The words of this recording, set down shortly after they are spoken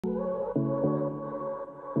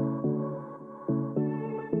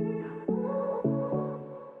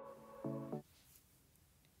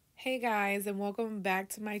Hey guys, and welcome back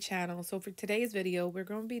to my channel. So for today's video, we're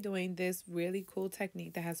going to be doing this really cool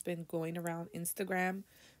technique that has been going around Instagram.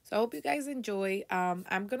 So I hope you guys enjoy.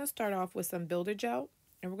 I'm going to start off with some builder gel,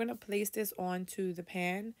 and we're going to place this onto the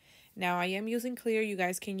pan. Now I am using clear. You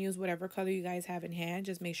guys can use whatever color you guys have in hand.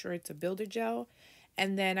 Just make sure it's a builder gel.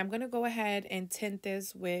 And then I'm going to go ahead and tint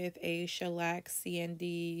this with a shellac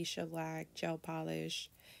CND shellac gel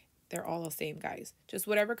polish. They're all the same, guys. Just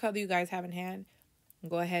whatever color you guys have in hand.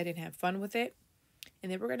 Go ahead and have fun with it.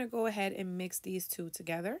 And then we're going to go ahead and mix these two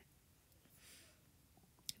together.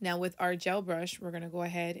 Now with our gel brush, we're going to go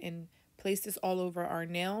ahead and place this all over our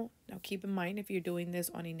nail. Now keep in mind, if you're doing this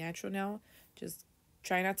on a natural nail, just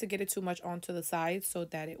try not to get it too much onto the sides so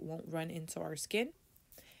that it won't run into our skin.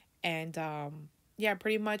 And yeah,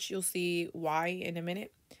 pretty much you'll see why in a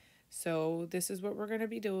minute. So this is what we're going to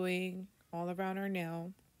be doing all around our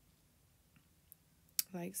nail,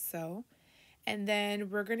 like so. And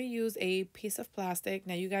then we're going to use a piece of plastic.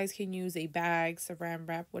 Now you guys can use a bag, saran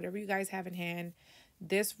wrap, whatever you guys have in hand.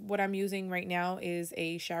 This, what I'm using right now, is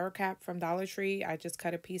a shower cap from Dollar Tree. I just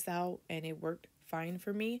cut a piece out and it worked fine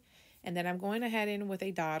for me. And then I'm going ahead in with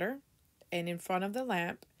a dotter. And in front of the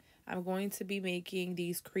lamp, I'm going to be making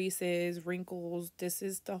these creases, wrinkles. This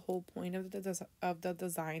is the whole point of the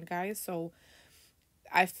design, guys. So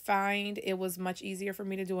I find it was much easier for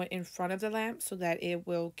me to do it in front of the lamp so that it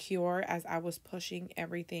will cure as I was pushing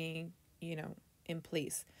everything, in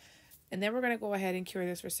place. And then we're going to go ahead and cure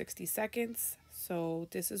this for 60 seconds. So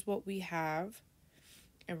this is what we have.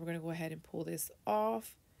 And we're going to go ahead and pull this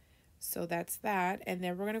off. So that's that. And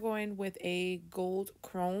then we're going to go in with a gold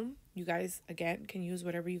chrome. You guys, again, can use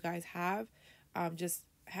whatever you guys have. Just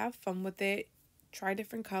have fun with it. Try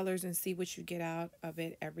different colors and see what you get out of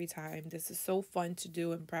it every time. This is so fun to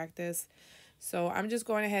do and practice. So I'm just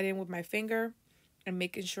going ahead in with my finger and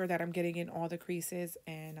making sure that I'm getting in all the creases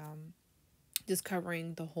and just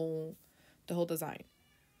covering the whole design.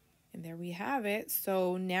 And there we have it.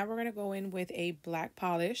 So now we're going to go in with a black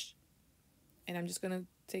polish. And I'm just going to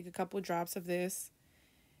take a couple drops of this.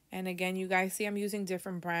 And again, you guys see I'm using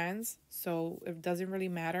different brands, so it doesn't really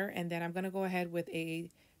matter. And then I'm going to go ahead with a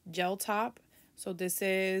gel top. So this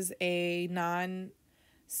is a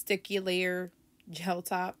non-sticky layer gel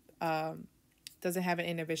top. Doesn't have an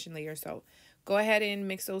inhibition layer. So go ahead and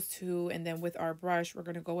mix those two. And then with our brush, we're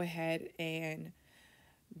going to go ahead and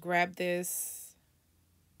grab this.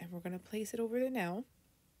 And we're going to place it over the nail.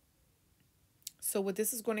 So what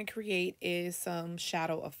this is going to create is some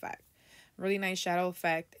shadow effect. Really nice shadow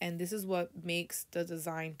effect. And this is what makes the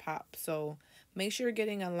design pop. So make sure you're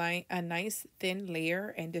getting a nice thin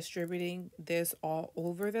layer and distributing this all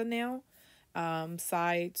over the nail.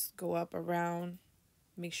 Sides, go up, around.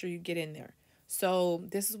 Make sure you get in there. So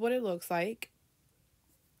this is what it looks like.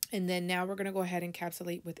 And then now we're going to go ahead and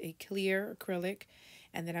encapsulate with a clear acrylic.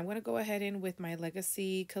 And then I'm going to go ahead in with my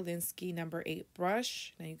Legacy Kolinsky number 8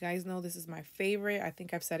 brush. Now you guys know this is my favorite. I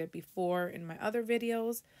think I've said it before in my other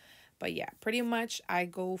videos. But yeah, pretty much I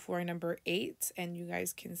go for a number 8. And you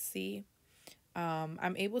guys can see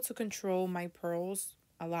I'm able to control my pearls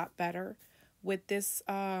a lot better with this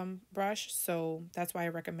brush. So that's why I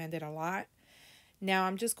recommend it a lot. Now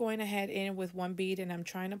I'm just going ahead in with one bead and I'm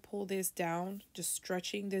trying to pull this down, just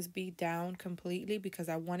stretching this bead down completely because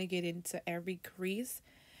I want to get into every crease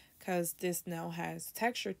because this nail has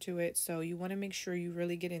texture to it. So you want to make sure you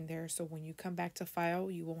really get in there so when you come back to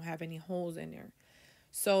file, you won't have any holes in there.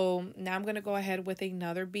 So now I'm going to go ahead with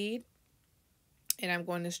another bead and I'm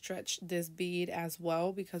going to stretch this bead as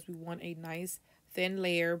well because we want a nice thin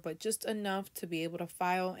layer, but just enough to be able to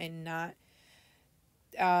file and not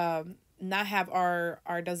have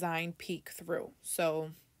our design peek through.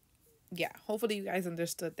 So yeah, hopefully you guys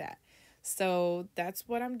understood that. So that's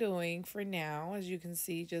what I'm doing for now. As you can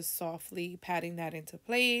see, just softly patting that into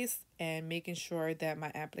place and making sure that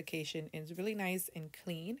my application is really nice and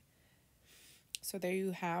clean. So there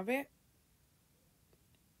you have it.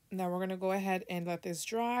 Now we're going to go ahead and let this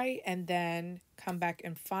dry and then come back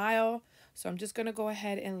and file. So I'm just going to go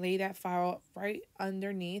ahead and lay that file right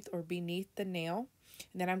underneath or beneath the nail.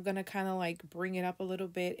 And then I'm going to kind of like bring it up a little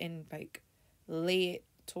bit and like lay it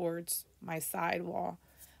towards my side wall.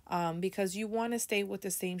 Because you want to stay with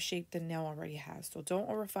the same shape the nail already has. So don't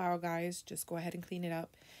overfile, guys. Just go ahead and clean it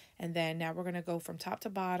up. And then now we're going to go from top to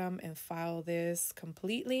bottom and file this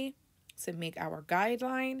completely to make our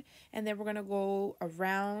guideline. And then we're going to go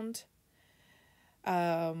around,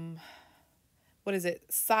 what is it?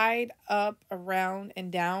 Side, up, around,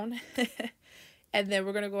 and down. And then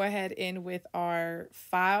we're going to go ahead in with our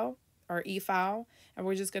file, or e-file, and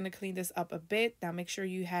we're just going to clean this up a bit. Now make sure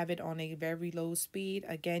you have it on a very low speed.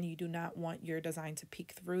 Again, you do not want your design to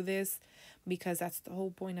peek through this because that's the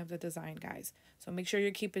whole point of the design, guys. So make sure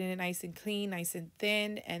you're keeping it nice and clean, nice and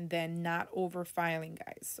thin, and then not over filing,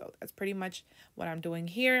 guys. So that's pretty much what I'm doing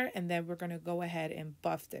here. And then we're going to go ahead and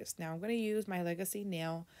buff this. Now I'm going to use my Legacy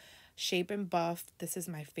Nail Shape and Buff. This is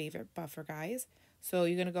my favorite buffer, guys. So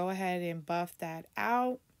you're going to go ahead and buff that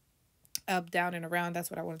out, up, down, and around.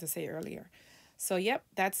 That's what I wanted to say earlier. So yep,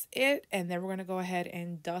 that's it. And then we're going to go ahead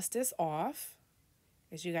and dust this off.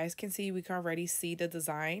 As you guys can see, we can already see the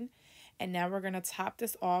design. And now we're going to top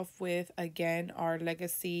this off with, again, our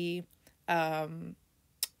Legacy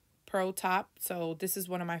Pro Top. So this is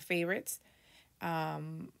one of my favorites.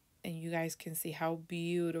 And you guys can see how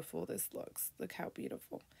beautiful this looks. Look how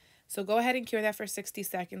beautiful. So go ahead and cure that for 60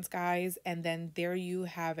 seconds, guys. And then there you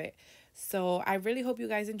have it. So I really hope you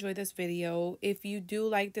guys enjoyed this video. If you do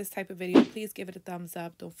like this type of video, please give it a thumbs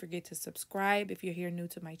up. Don't forget to subscribe if you're here new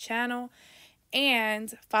to my channel.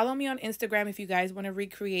 And follow me on Instagram if you guys want to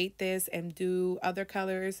recreate this and do other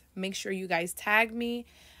colors. Make sure you guys tag me.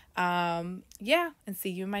 Yeah, and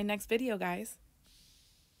see you in my next video, guys.